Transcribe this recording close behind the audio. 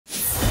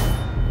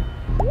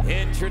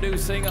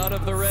Introducing out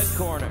of the red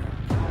corner,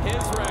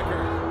 his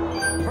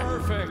record,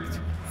 perfect.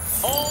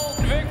 All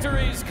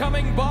victories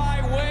coming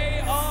by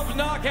way of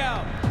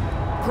knockout.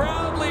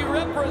 Proudly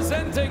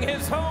representing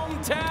his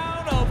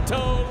hometown of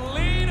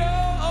Toledo,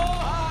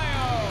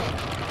 Ohio,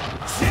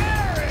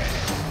 Jared,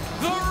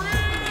 the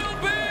real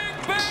big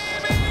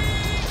baby,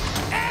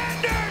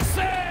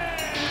 Anderson!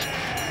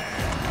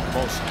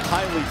 Most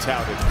highly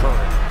touted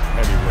current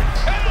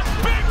heavyweight. And a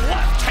big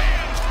left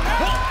hand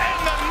will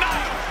end the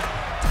night.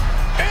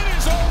 It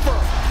is over.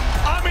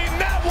 I mean,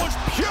 that was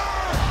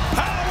pure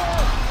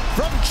power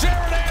from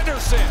Jared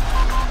Anderson.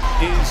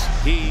 Is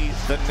he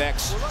the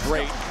next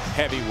great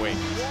heavyweight?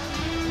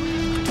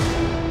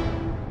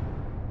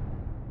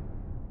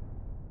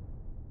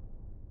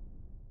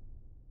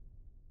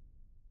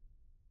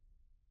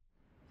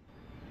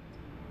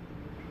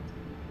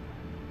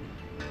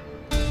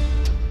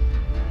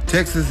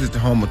 Texas is the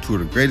home of two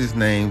of the greatest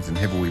names in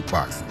heavyweight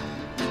boxing,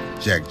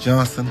 Jack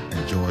Johnson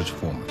and George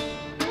Foreman.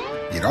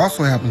 It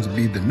also happens to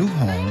be the new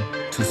home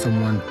to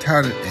someone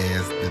touted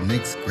as the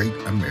next great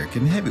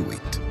American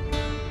heavyweight.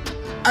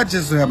 I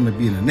just so happened to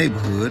be in the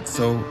neighborhood,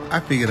 so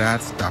I figured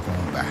I'd stop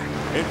on by.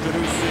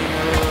 Introducing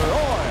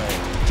Roy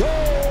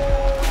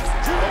Jones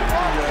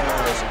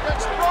Jr.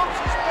 Against the ropes,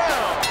 he's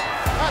down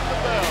at the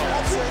bell.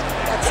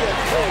 That's it.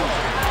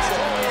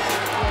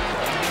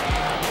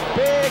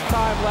 Big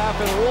time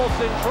laughing,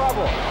 Wolf's in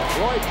trouble.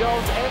 Roy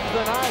Jones ends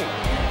the night.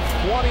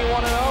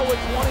 21-0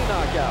 with 20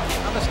 knockouts.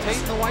 Thomas Tate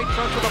in the white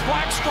trunks with a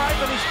black stripe,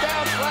 and he's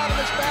down flat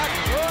on his back.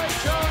 Roy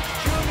Jones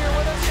Jr.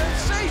 with a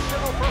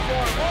sensational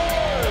performance.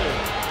 Roy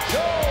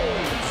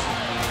Jones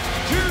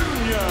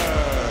Jr.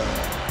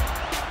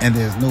 And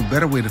there's no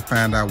better way to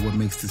find out what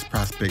makes this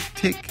prospect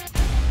tick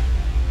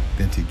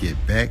than to get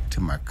back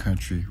to my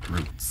country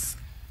roots.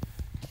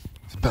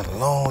 It's been a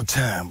long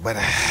time, but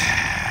all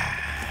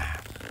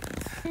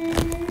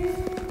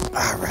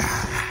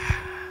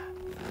right.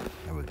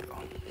 There we go.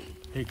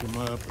 Pick him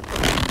up.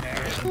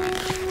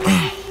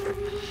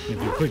 If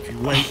you put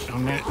your weight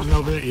on that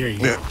over there, here you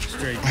go.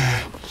 Straight.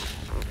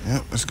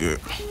 Yep, that's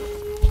good.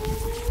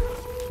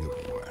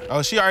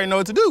 Oh, she already know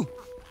what to do.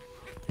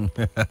 All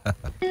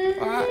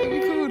right, we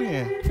cool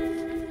then.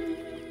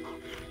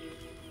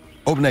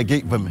 Open that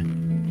gate for me.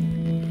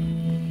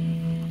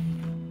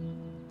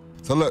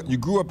 So look, you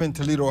grew up in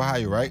Toledo,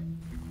 Ohio, right?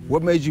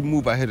 What made you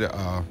move out here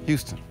to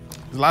Houston?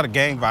 There's a lot of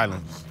gang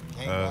violence.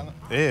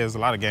 There's a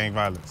lot of gang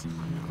violence.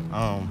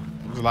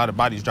 There's a lot of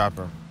bodies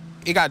dropping.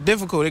 It got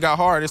difficult, it got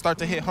hard. It started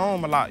to hit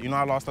home a lot. You know,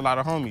 I lost a lot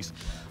of homies.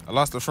 I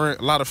lost a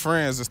lot of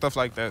friends and stuff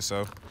like that,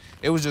 so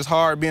it was just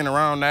hard being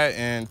around that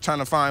and trying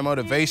to find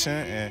motivation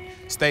and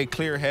stay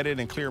clear-headed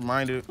and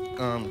clear-minded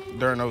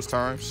during those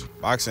times.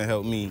 Boxing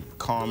helped me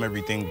calm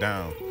everything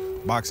down.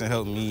 Boxing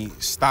helped me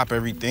stop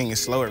everything and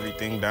slow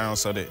everything down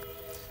so that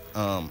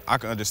I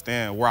could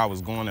understand where I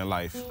was going in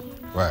life.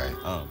 Right.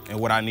 And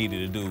what I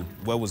needed to do,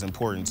 what was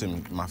important to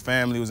me. My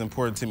family was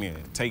important to me,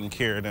 and taking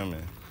care of them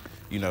and,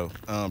 you know,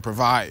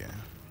 providing.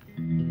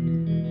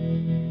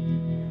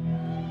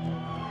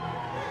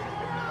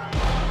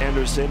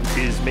 Anderson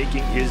is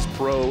making his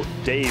pro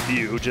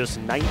debut, just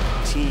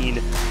 19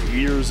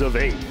 years of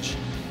age.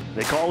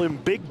 They call him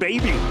Big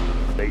Baby,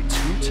 a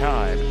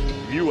two-time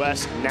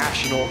U.S.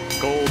 national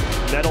gold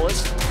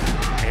medalist.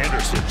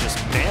 Anderson just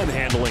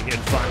manhandling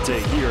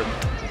Infante here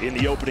in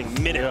the opening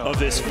minute of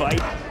this fight.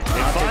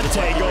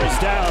 Infante goes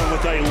down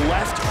with a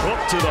left hook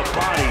to the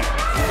body.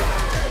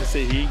 I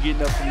say he ain't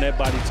getting up from that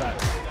body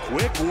type.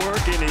 Quick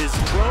work in his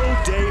pro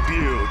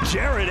debut,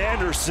 Jared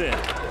Anderson.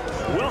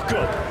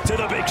 Welcome to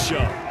the big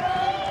show.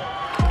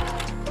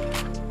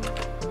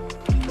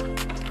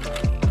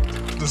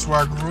 This is where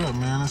I grew up,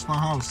 man. That's my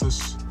house.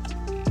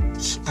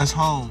 That's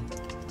home.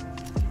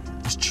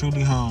 It's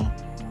truly home.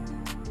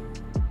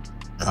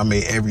 I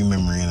made every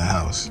memory in the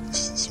house.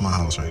 It's my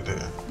house right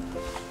there.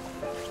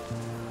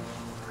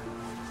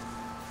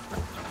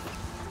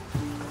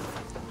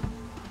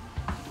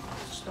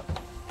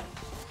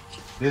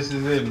 This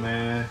is it,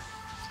 man.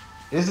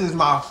 This is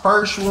my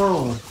first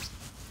room.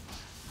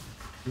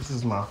 This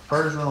is my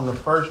first room, the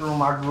first room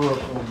I grew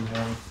up in,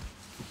 man.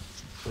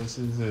 This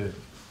is it.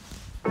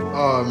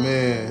 Oh,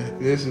 man,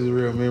 this is a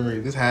real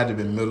memory. This had to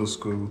be middle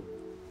school.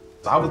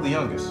 I was the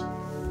youngest.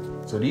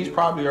 So these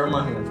probably are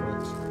my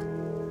handprints.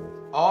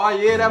 Oh,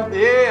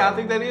 yeah, I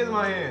think that is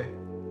my hand.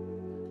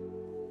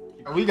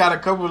 We got a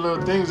couple of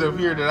little things up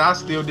here that I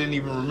still didn't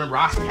even remember.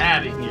 I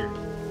had it here.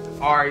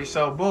 All right,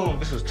 so boom,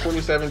 this was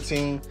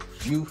 2017,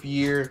 youth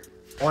year,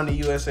 on the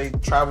USA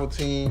travel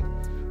team.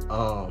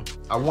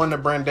 I won the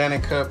Bandana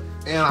Cup,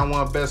 and I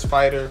won Best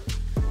Fighter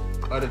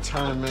of the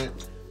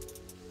tournament.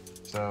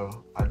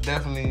 So I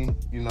definitely,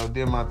 you know,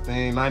 did my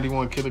thing.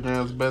 91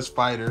 kilograms, Best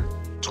Fighter.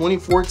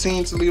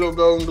 2014 Toledo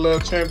Golden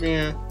Glove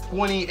champion.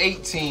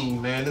 2018,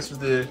 man, this was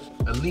the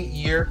elite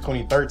year.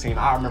 2013,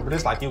 I remember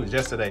this like it was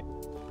yesterday.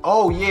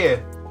 Oh yeah,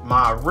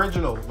 my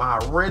original,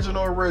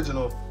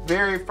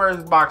 very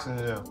first boxing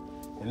gym.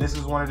 And this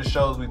is one of the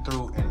shows we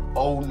threw in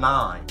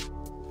 09.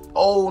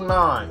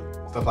 09.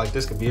 Stuff like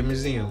this could be a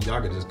museum. Y'all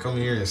could just come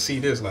here and see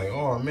this like,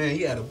 oh man,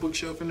 he had a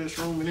bookshelf in this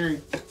room and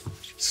everything.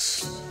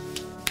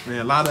 Man,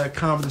 a lot of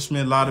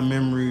accomplishment, a lot of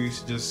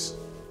memories, just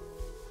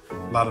a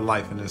lot of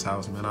life in this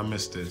house, man. I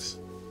miss this.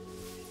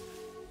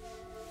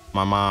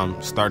 My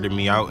mom started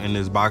me out in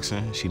this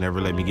boxing. She never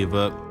let me give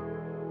up.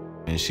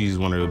 And she's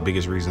one of the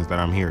biggest reasons that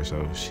I'm here,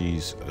 so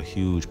she's a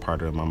huge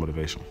part of my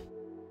motivation.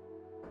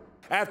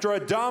 After a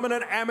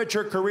dominant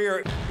amateur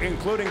career,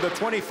 including the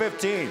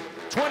 2015,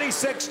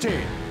 2016,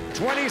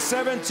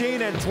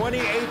 2017, and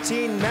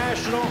 2018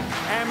 National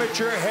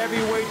Amateur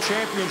Heavyweight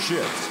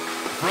Championships.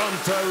 From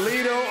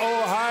Toledo,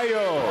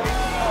 Ohio,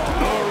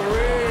 the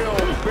real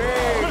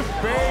big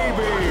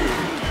baby,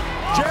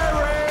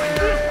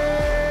 Jared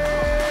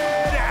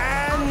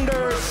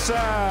Anderson.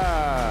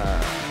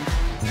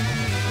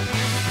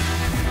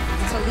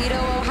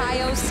 Toledo,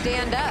 Ohio,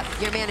 stand up.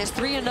 Your man is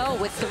 3-0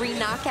 with 3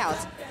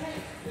 knockouts.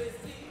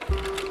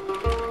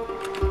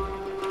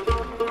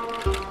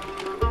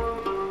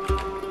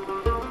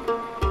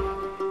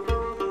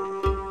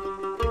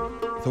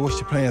 So what's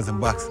your plans in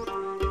boxing?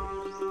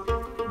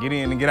 Get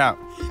in and get out.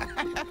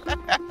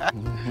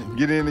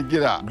 Get in and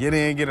get out. Get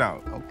in and get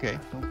out. Okay.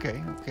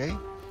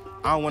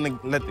 I don't want to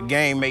let the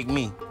game make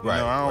me. You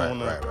know, I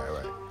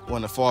don't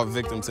want to fall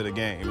victim to the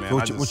game, man.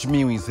 So what you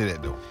mean when you say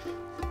that, though?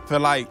 Feel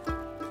like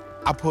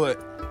I put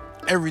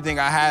everything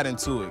I had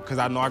into it because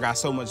I know I got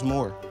so much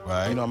more.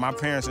 Right. You know, my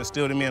parents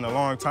instilled in me a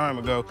long time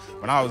ago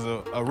when I was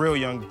a real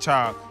young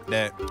child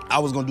that I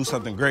was going to do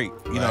something great,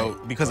 you know,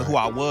 because of who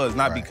I was,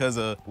 not because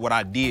of what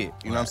I did.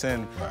 You know what I'm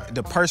saying?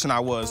 The person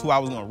I was, who I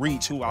was going to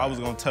reach, who I was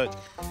going to touch.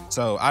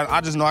 So I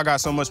just know I got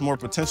so much more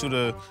potential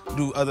to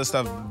do other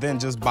stuff than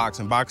just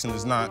boxing. Boxing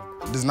does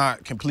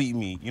not complete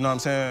me. You know what I'm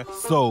saying?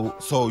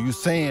 So you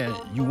saying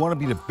you want to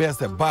be the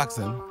best at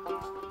boxing,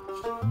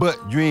 but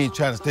you ain't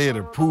trying to stay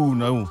there to prove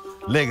no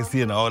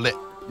legacy and all that.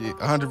 Yeah,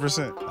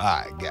 100%. All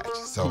right, got you.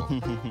 So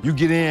you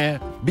get in,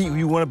 beat who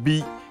you want to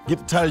beat, get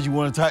the titles you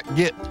want to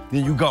get,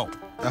 then you go.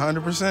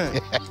 100%.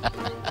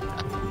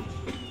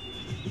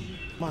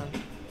 Come on,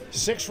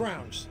 6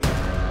 rounds.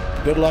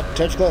 Good luck.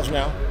 Touch gloves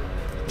now.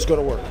 Let's go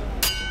to work.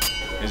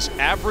 His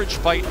average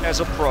fight as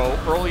a pro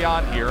early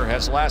on here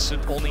has lasted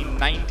only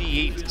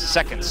 98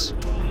 seconds.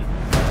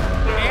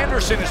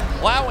 Anderson is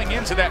plowing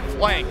into that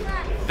flank.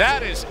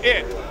 That is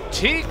it.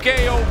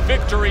 TKO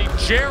victory,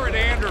 Jared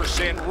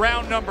Anderson,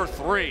 round number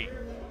 3.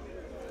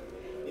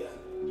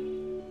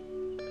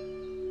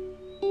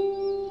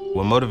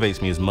 What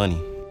motivates me is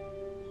money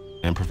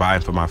and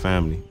providing for my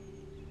family.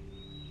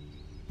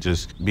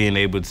 Just being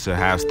able to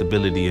have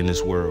stability in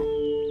this world.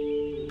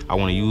 I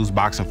want to use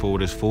boxing for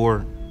what it's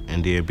for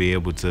and then be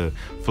able to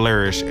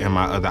flourish in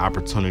my other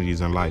opportunities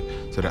in life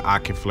so that I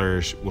can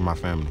flourish with my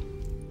family.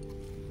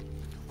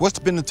 What's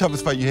been the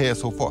toughest fight you had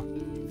so far?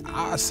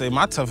 I'd say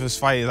my toughest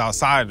fight is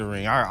outside the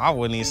ring. I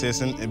wouldn't even say it's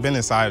been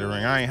inside the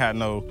ring. I ain't had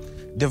no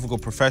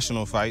difficult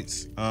professional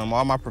fights.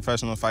 All my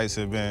professional fights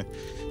have been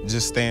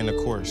just staying the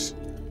course,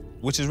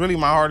 which is really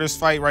my hardest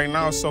fight right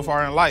now so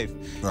far in life.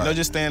 Right. You know,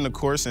 just staying the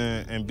course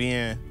and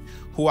being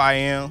who I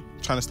am,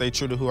 trying to stay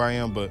true to who I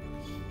am, but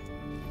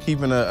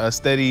keeping a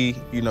steady,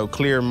 you know,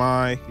 clear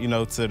mind, you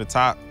know, to the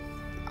top.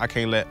 I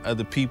can't let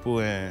other people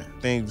and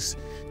things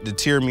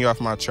deter me off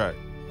my track.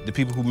 The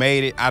people who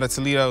made it out of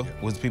Toledo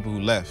was the people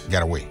who left.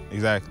 Got away.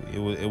 Exactly.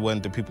 It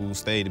wasn't the people who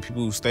stayed. The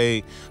people who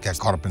stayed got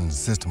caught up in the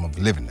system of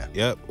living there.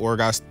 Yep. Or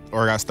got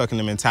stuck in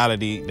the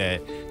mentality that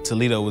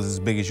Toledo was as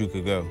big as you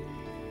could go.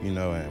 You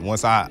know, and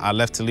once I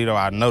left Toledo,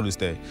 I noticed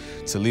that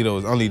Toledo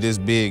is only this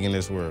big in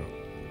this world.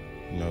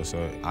 You know,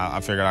 so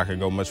I figured I could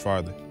go much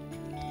farther.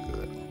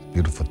 Good.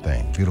 Beautiful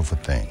thing. Beautiful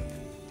thing.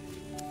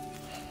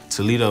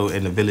 Toledo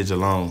and the village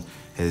alone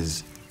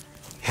has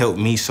helped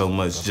me so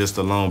much just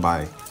alone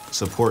by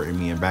supporting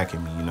me and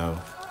backing me, you know.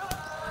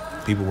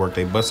 People work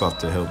their butts off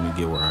to help me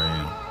get where I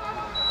am.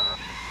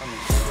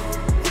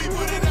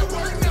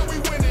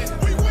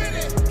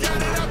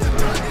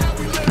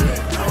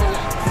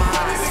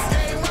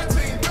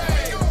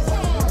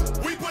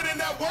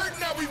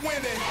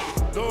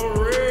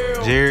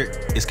 Jared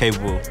is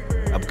capable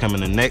of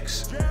becoming the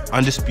next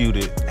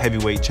undisputed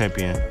heavyweight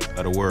champion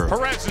of the world.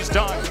 Perez is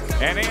done,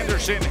 and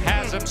Anderson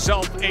has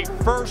himself a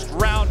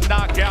first-round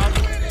knockout.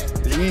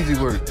 The easy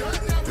work.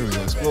 There we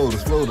go. Explode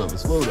up.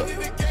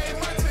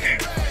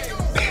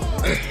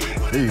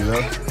 There you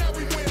go.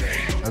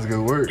 That's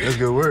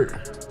good work.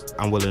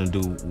 I'm willing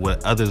to do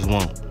what others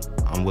won't.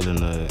 I'm willing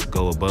to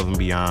go above and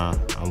beyond.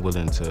 I'm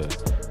willing to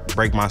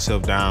break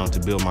myself down to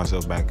build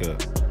myself back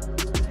up.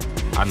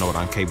 I know what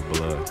I'm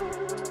capable of.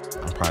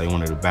 I'm probably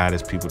one of the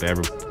baddest people to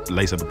ever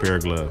lace up a pair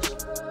of gloves.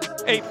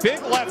 A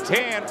big left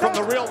hand from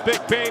the real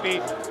big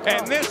baby,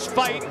 and this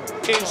fight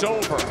is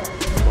over.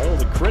 Well,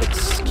 the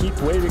critics keep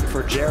waiting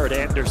for Jared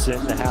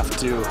Anderson to have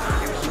to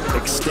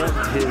extend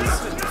his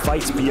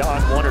fights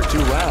beyond 1 or 2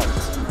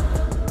 rounds.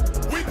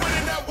 We put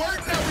in that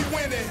work, now we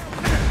winning.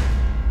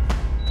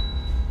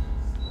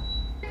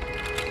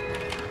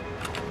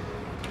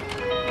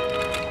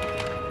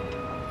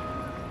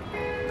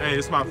 Hey,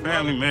 it's my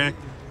family, man.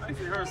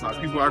 It's my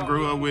people I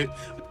grew up with.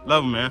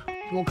 Love them, man.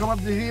 gonna come up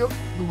the hill,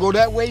 you go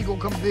that way, you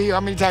gonna come up the hill.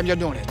 How many times y'all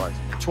doing it?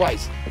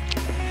 Twice.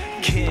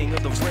 King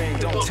of the ring,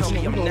 don't tell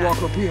me I'm gonna not.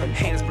 walk up here.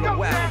 Hands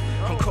blow out,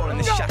 I'm calling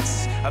the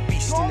shots. A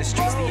beast in the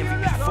streets, the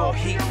MVP for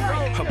heat.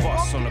 A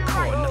boss on the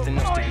court, nothing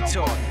else to be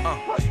taught.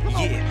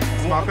 Yeah.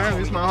 It's my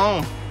family, it's my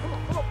home.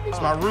 It's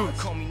my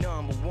roots. Call me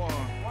number one.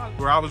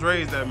 Where I was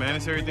raised at, man.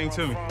 It's everything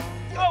to me.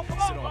 So don't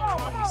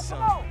call me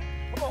son.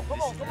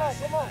 Come on.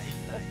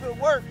 That's good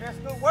work,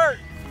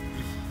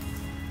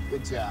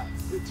 Good job.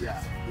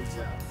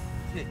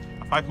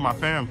 I fight for my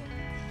family.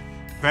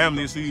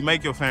 Family is who you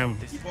make your family.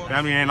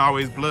 Family ain't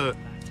always blood.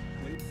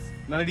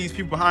 None of these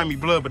people behind me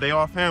blood, but they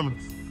all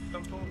families.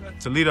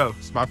 Toledo,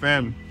 it's my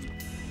family.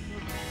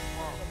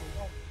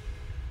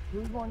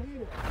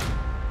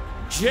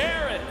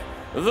 Jared,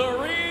 the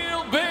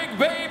real big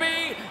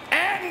baby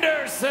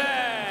Anderson.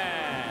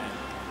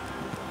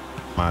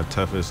 My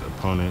toughest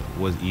opponent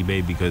was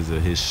eBay because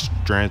of his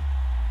strength.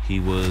 He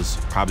was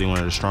probably one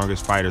of the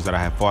strongest fighters that I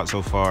have fought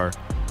so far.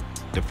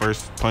 The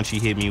first punch he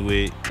hit me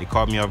with, it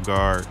caught me off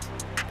guard.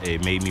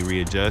 It made me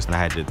readjust, and I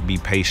had to be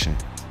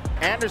patient.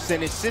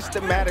 Anderson is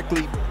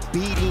systematically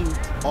beating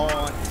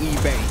on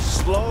eBay,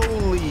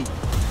 slowly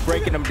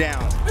breaking him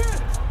down.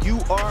 You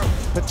are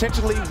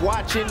potentially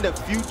watching the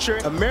future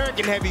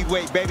American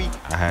heavyweight, baby.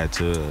 I had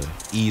to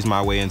ease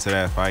my way into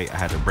that fight. I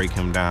had to break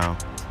him down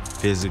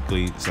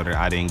physically so that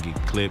I didn't get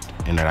clipped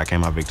and that I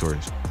came out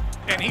victorious.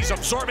 And he's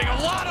absorbing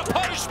a lot of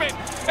punishment,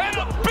 and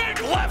a big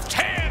left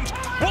hand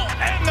will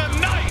end the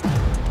night.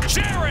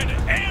 Jared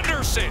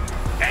Anderson,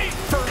 8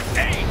 for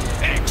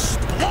 8,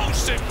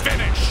 explosive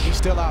finish. He's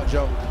still out,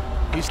 Joe.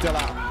 He's still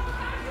out.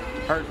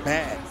 Hurt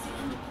bad.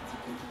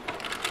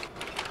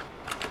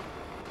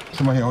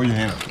 Somebody hold your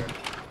hand up.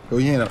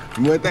 Hold your hand up.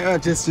 You want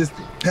that? Just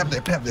tap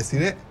that. See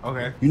that?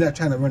 Okay. You're not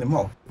trying to run him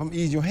off. If I'm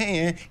ease your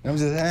hand, and I'm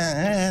just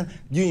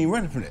you ain't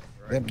running from that.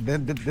 They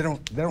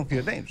don't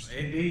feel dangerous.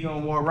 He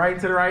gonna walk right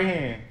to the right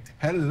hand.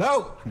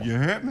 Hello. You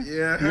heard me?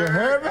 Yeah. You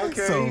heard me?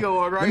 Okay, So, he gonna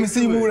walk right let me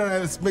see you to move it.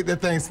 down and make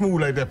that thing smooth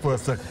like that for a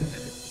second.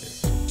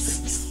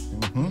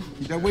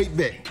 Keep that weight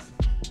back.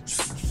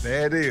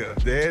 There it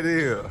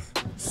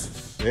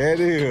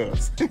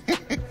is.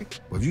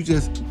 Well, if you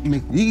just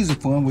make it easy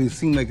for him where it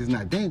seems like it's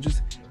not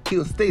dangerous,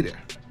 he'll stay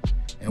there.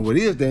 And what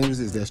is dangerous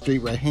is that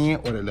straight right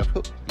hand or that left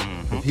hook.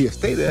 If he'll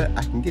stay there,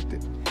 I can get there.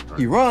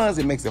 He runs,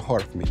 it makes it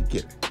harder for me to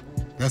get it.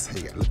 That's how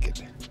you gotta look at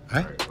that,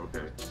 all right?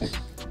 Okay.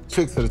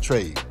 Tricks of the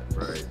trade.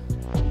 Right.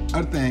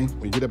 Other thing,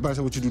 when you get that bounce,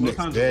 what you do next?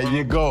 times There in a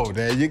you row? go.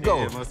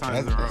 Yeah, most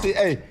times in a row. See,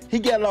 hey, he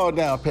got it all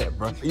down pat,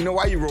 bro. You know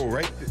why you roll,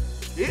 right?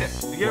 Yeah,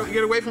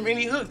 get away from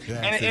any hook, Yeah,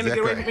 and that's get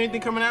away exactly from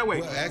anything coming that way.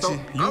 Well,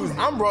 actually,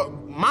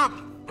 my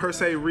per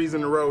se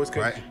reason to roll is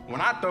because when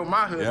I throw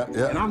my hook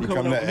and I'm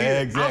coming over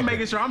here, I'm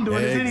making sure I'm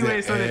doing this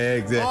anyway, so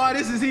that all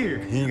this is here.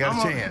 He ain't got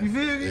a chance. You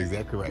feel me?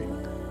 Exactly right.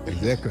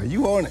 Exactly.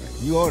 You own it.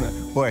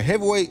 For a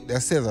heavyweight,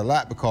 that says a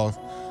lot because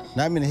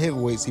not many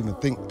heavyweights even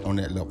think on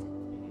that level.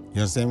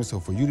 You understand me? So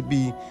for you to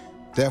be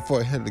that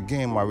far ahead of the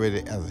game already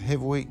as a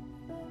heavyweight,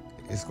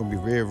 it's gonna be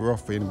very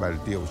rough for anybody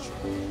to deal with you.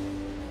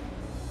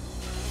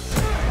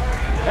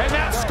 And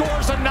that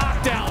scores a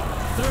knockdown.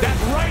 That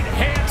right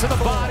hand to the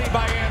body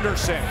by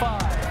Anderson.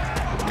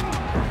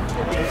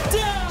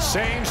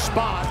 Same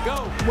spot.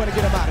 Go. You want to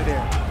get him out of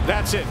there.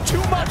 That's it.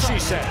 Too much, he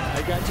said.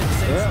 I got you the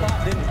same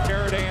spot, didn't you?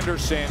 Jared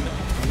Anderson,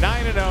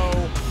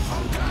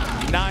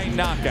 9-0, 9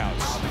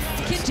 knockouts.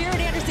 Can Jared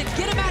Anderson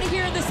get him out of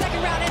here in the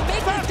second round and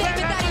make the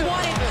statement that he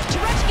wanted?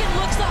 Tereshkin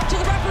looks off to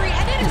the referee,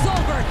 and it is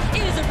over.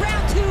 It is a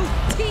round 2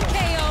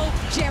 TKO,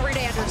 Jared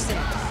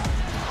Anderson.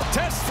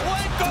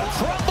 Teslenko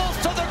crumbles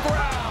to the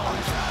ground.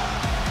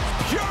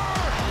 Pure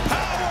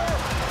power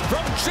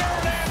from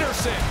Jared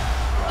Anderson.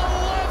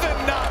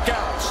 11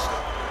 knockouts.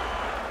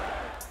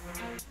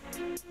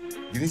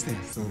 Get these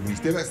things. So when you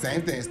step back,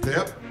 same thing.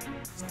 Step.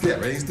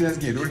 Right? Step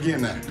again. Do it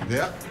again now.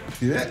 Step.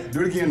 See that?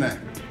 Do it again now.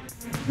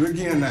 Do it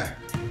again now.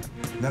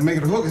 Now make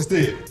it a hook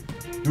instead.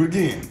 Do it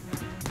again.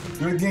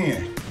 Do it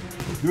again.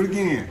 Do it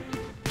again.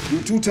 Do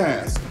it 2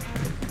 times.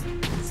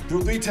 Do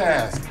it 3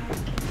 times. You know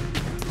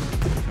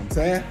what I'm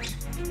saying?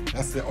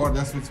 That's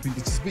what you get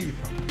your speed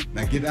from.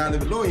 Now get down to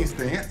the low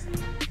stance.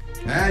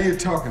 Now you're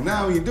talking.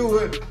 Now when you do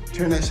it,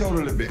 turn that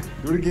shoulder a little bit.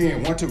 Do it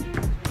again. 1, 2.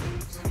 Turn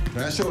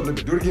that shoulder a little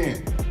bit. Do it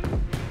again.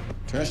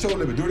 Turn that shoulder a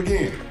little bit. Do it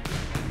again.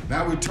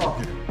 Now we're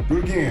talking. Do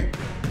it again.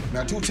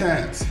 Now 2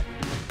 times.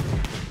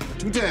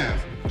 2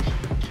 times.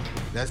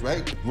 That's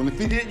right. When the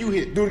feet hit, you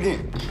hit. Do it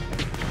again.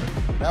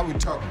 Now we're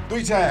talking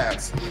 3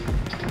 times.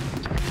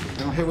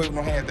 Don't hit with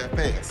no hands that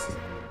fast.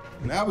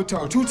 Now we're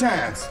talking 2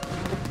 times. You know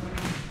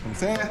what I'm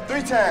saying?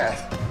 3 times.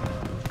 You know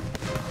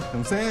what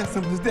I'm saying?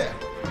 Simple as that.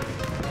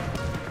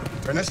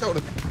 Turn that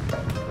shoulder.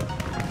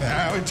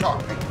 Now we're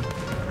talking.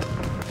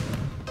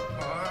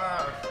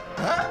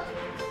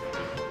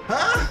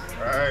 Huh?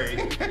 Right.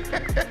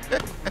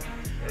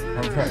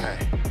 All right.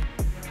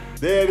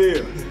 There it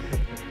is.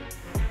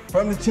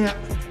 From the champ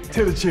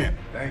to the champ.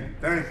 Thank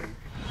you.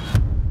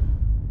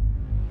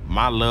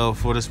 My love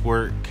for the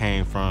sport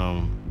came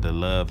from the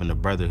love and the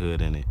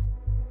brotherhood in it.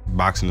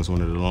 Boxing is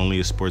one of the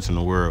loneliest sports in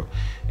the world,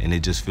 and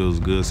it just feels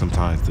good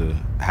sometimes to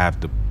have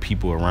the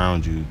people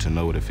around you to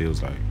know what it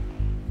feels like.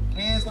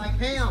 Hands like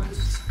him,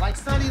 like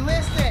Sonny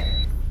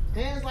Liston.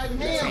 Hands like him.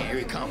 Left hand, here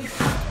he come.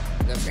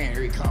 Left hand,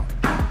 here he come.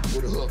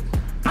 With a hook.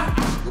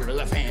 With the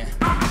left hand.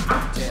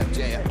 Jab,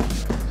 jab.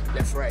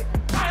 Left, right.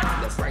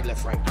 Left, right,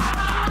 left, right.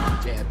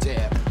 Jab,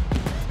 jab.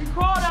 We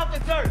crawled out the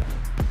dirt.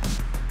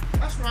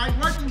 That's right,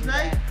 working,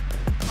 Jay.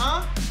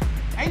 Huh?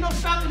 Ain't no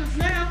stopping us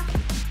now.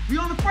 We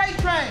on the freight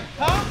train,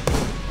 huh?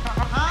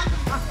 Huh?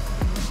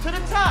 To the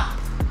top.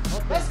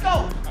 Let's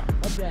go.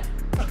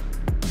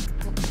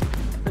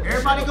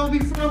 Everybody gonna be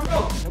front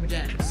row.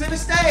 Center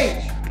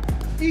stage.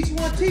 Each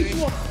one teach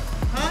one.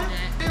 Huh?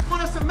 They didn't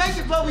want us to make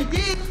it, but we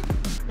did.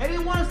 They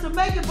didn't want us to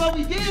make it, but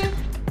we did.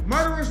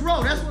 Murderer's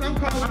row, that's what I'm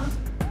calling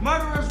it.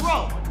 Murderer's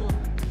row.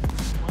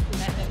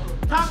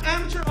 Top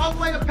amateur all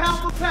the way to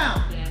pound for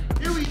pound.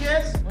 Here he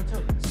is.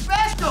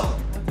 Special.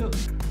 1, 2.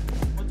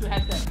 1, 2,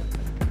 half step.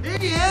 Here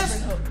he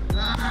is.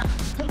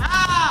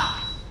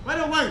 Way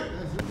to work.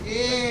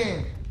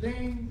 Yeah.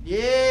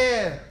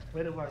 Yeah.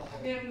 Way to work.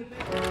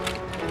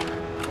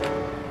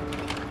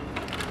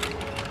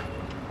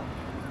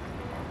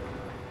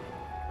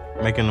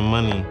 Making the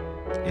money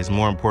is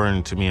more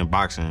important to me in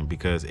boxing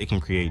because it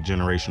can create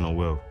generational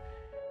wealth.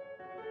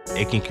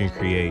 It can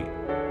create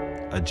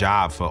a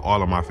job for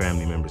all of my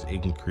family members.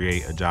 It can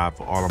create a job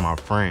for all of my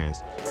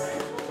friends.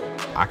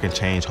 I can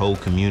change whole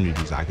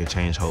communities. I can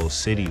change whole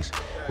cities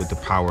with the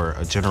power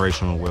of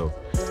generational wealth.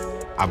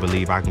 I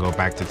believe I can go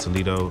back to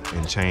Toledo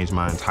and change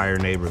my entire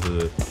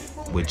neighborhood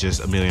with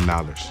just $1 million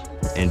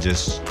and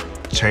just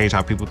change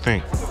how people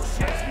think.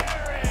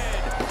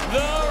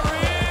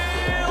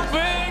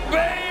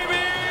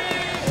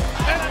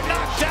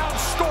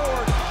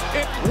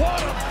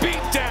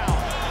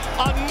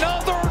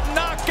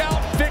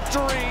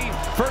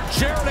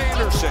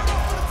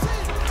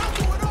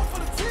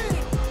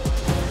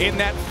 In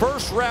that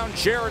first round,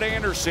 Jared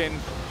Anderson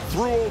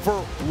threw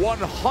over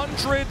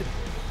 100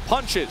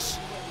 punches.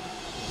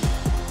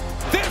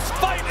 This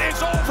fight is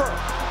over.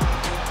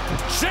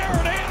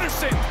 Jared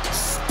Anderson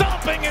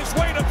stomping his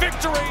way to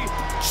victory.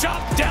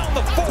 Chopped down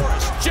the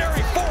Forrest.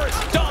 Jerry Forrest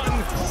done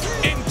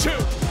in 2.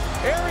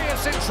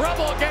 Arias in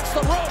trouble against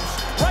the ropes.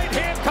 Right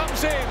hand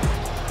comes in.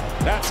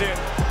 That's it.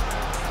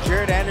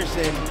 Jared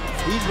Anderson,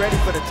 he's ready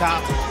for the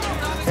top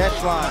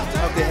echelon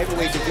of the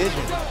heavyweight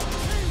division.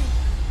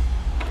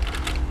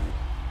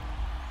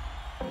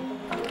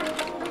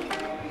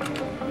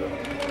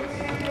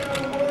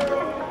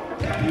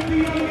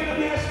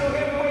 International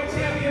heavyweight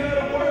champion of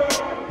the world.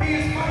 He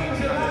is fighting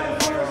July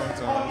 1st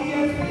on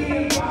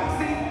ESPN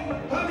Boxing,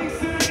 Huntington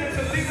Center in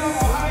Toledo,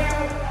 Ohio.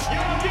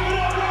 Y'all give it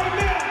up right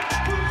now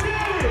for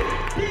Jared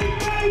Big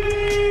Baby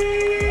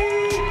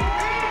Anderson.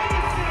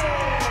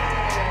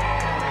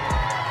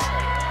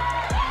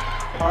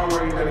 Hard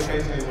work and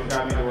dedication is what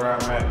got me to where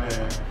I'm at,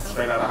 man.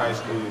 Straight out of high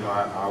school, you know,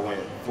 I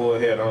went full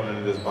head on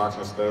into this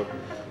boxing stuff,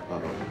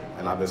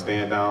 and I've been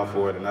staying down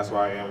for it, and that's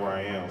why I am where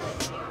I am.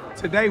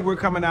 Today we're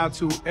coming out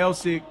to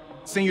LSIC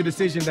Senior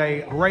Decision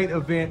Day, great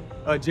event.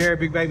 Jared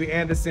Big Baby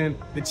Anderson,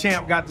 the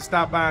champ, got to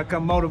stop by and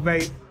come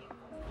motivate.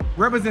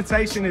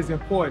 Representation is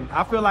important.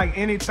 I feel like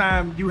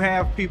anytime you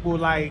have people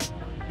like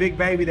Big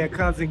Baby that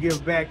comes and gives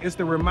back, it's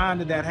the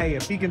reminder that, hey,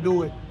 if he can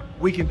do it,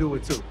 we can do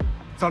it too.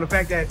 So the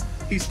fact that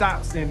he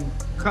stops and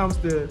comes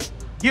to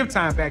give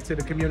time back to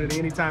the community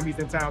anytime he's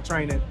in town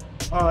training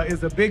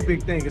is a big,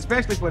 big thing,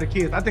 especially for the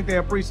kids. I think they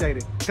appreciate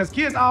it because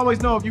kids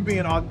always know if you're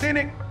being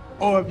authentic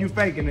or if you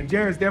faking, and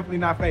Jared's definitely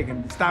not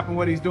faking, stopping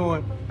what he's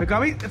doing.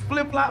 Because he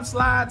flip-flop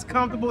slides,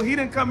 comfortable. He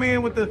didn't come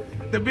in with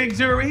the big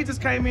jewelry. He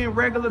just came in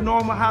regular,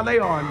 normal, how they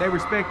are, and they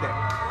respect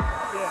that.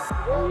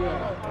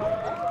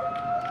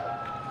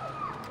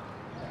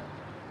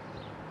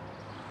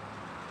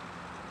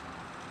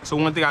 So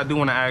one thing I do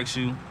want to ask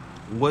you,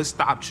 what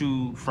stopped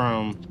you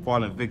from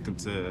falling victim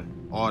to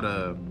all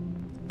the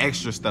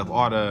extra stuff,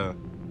 all the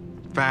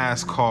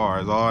fast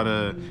cars, all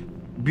the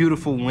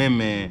beautiful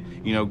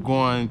women, you know,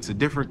 going to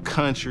different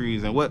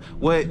countries, and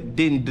what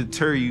didn't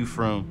deter you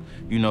from,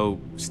 you know,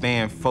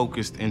 staying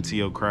focused into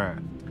your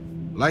craft?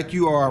 Like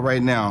you are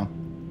right now,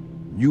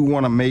 you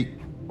want to make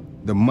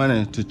the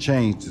money to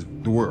change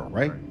the world,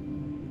 right?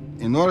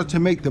 In order to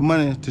make the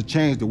money to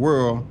change the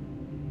world,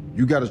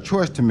 you got a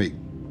choice to make.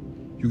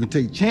 You can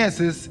take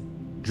chances,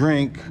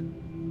 drink,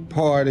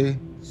 party,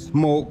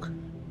 smoke,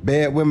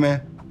 bad women,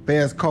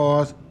 fast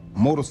cars,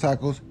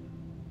 motorcycles.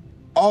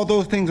 All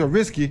those things are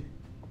risky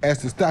as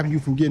to stopping you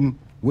from getting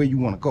where you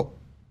want to go.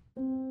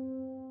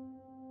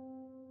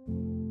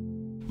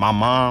 My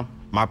mom,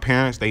 my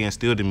parents, they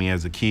instilled in me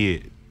as a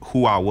kid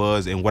who I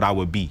was and what I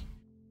would be.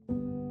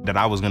 That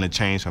I was gonna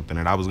change something,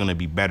 that I was gonna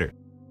be better.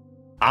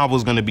 I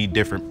was gonna be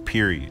different,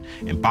 period.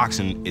 And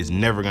boxing is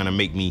never gonna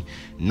make me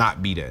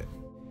not be that.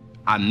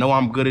 I know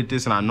I'm good at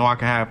this and I know I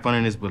can have fun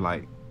in this, but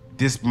like,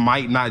 this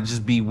might not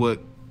just be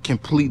what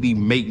completely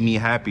make me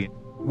happy.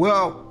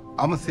 Well,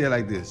 I'm gonna say it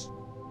like this.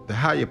 The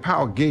higher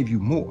power gave you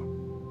more.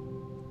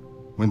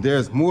 When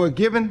there's more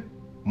given,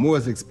 more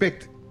is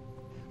expected.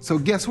 So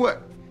guess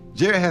what?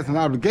 Jared has an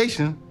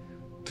obligation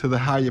to the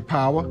higher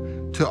power,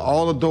 to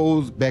all of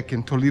those back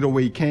in Toledo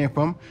where he came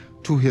from,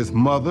 to his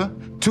mother,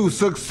 to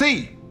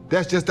succeed.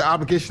 That's just the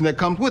obligation that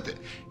comes with it.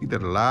 You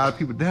let a lot of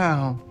people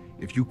down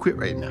if you quit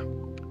right now.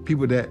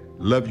 People that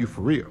love you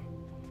for real.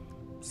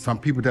 Some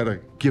people that'll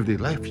give their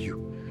life for you,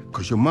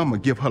 because your mama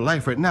give her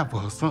life right now for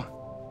her son.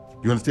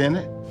 You understand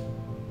that?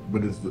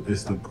 But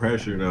it's the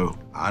pressure, though.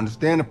 I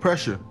understand the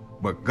pressure,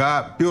 but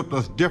God built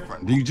us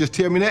different. Did you just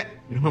tell me that?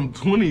 I'm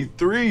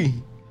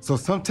 23. So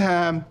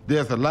sometimes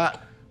there's a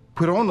lot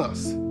put on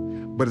us,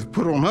 but it's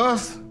put on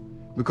us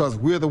because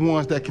we're the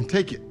ones that can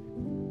take it.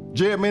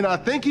 Jared may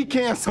not think he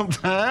can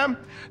sometime.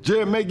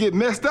 Jared may get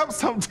messed up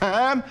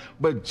sometime,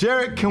 but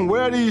Jared can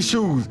wear these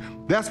shoes.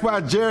 That's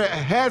why Jared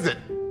has it.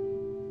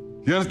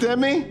 You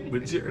understand me?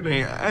 But Jared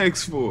ain't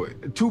asked for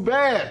it. Too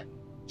bad.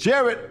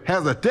 Jared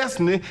has a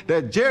destiny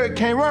that Jared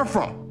can't run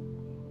from.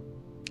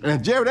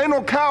 And Jared ain't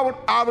no coward,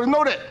 I already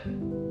know that.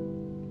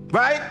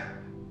 Right?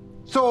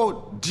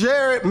 So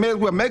Jared may as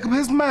well make up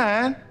his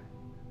mind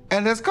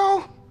and let's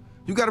go.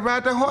 You gotta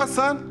ride that horse,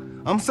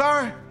 son. I'm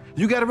sorry.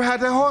 You gotta ride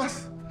that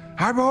horse.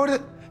 I rode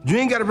it. You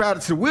ain't gotta ride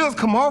it till the wheels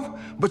come off,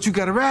 but you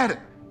gotta ride it.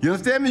 You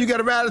understand me? You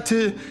gotta ride it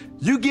till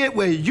you get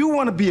where you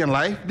wanna be in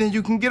life, then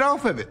you can get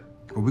off of it.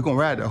 But we're gonna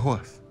ride that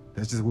horse.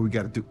 That's just what we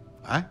gotta do,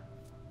 all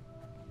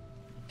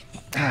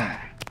right?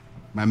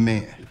 My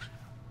man,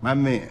 my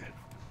man.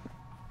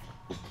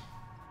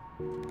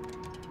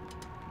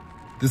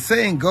 The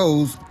saying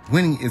goes,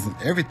 winning isn't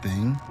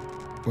everything,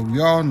 but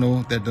we all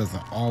know that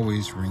doesn't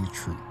always ring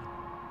true.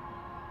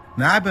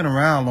 Now, I've been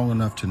around long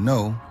enough to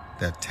know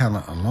that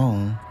talent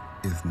alone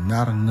is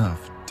not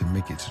enough to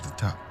make it to the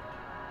top.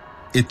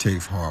 It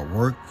takes hard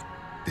work,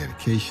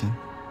 dedication,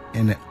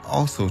 and it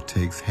also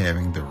takes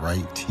having the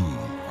right team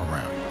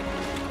around you.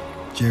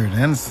 Jared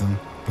Anderson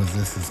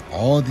possesses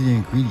all the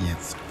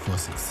ingredients for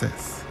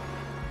success.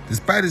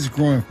 Despite his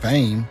growing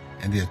fame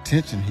and the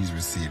attention he's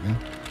receiving,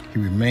 he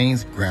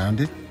remains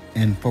grounded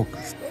and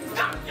focused.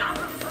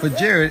 For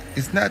Jared,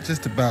 it's not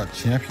just about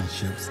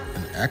championships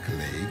and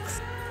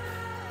accolades.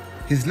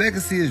 His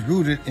legacy is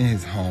rooted in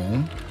his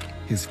home,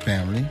 his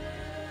family,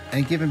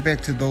 and giving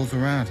back to those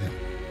around him.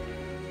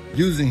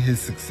 Using his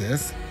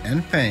success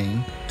and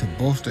fame to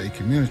bolster a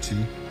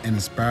community and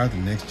inspire the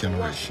next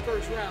generation.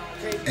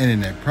 And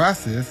in that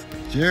process,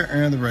 Jared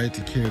earned the right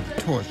to carry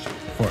the torch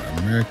for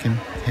American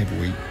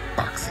heavyweight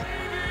boxing.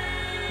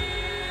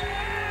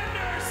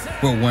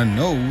 But one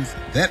knows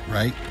that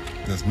right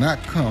does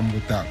not come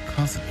without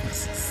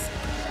consequences.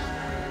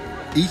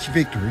 Each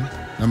victory,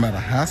 no matter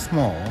how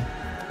small,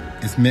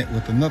 is met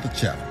with another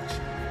challenge,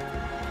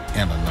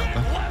 and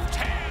another,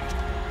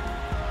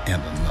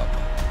 and another.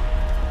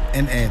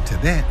 And add to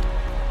that,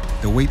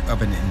 the weight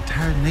of an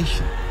entire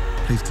nation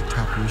placed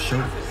atop your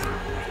shoulders.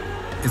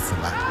 It's a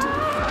lot.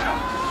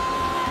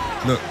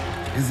 Look,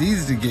 it's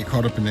easy to get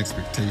caught up in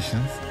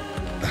expectations,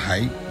 the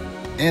hype,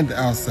 and the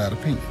outside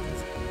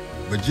opinions.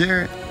 But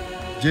Jared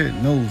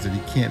knows that he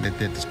can't let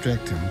that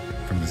distract him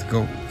from his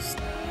goals.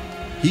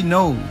 He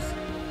knows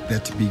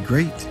that to be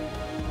great,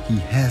 he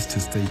has to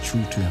stay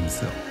true to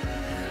himself.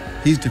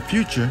 He's the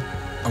future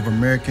of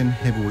American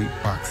heavyweight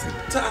boxing.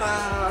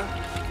 Ta-da!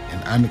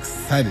 And I'm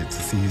excited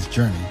to see his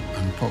journey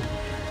unfold.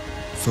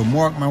 So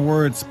mark my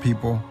words,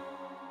 people.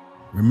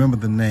 Remember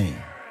the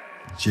name,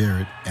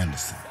 Jared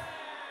Anderson.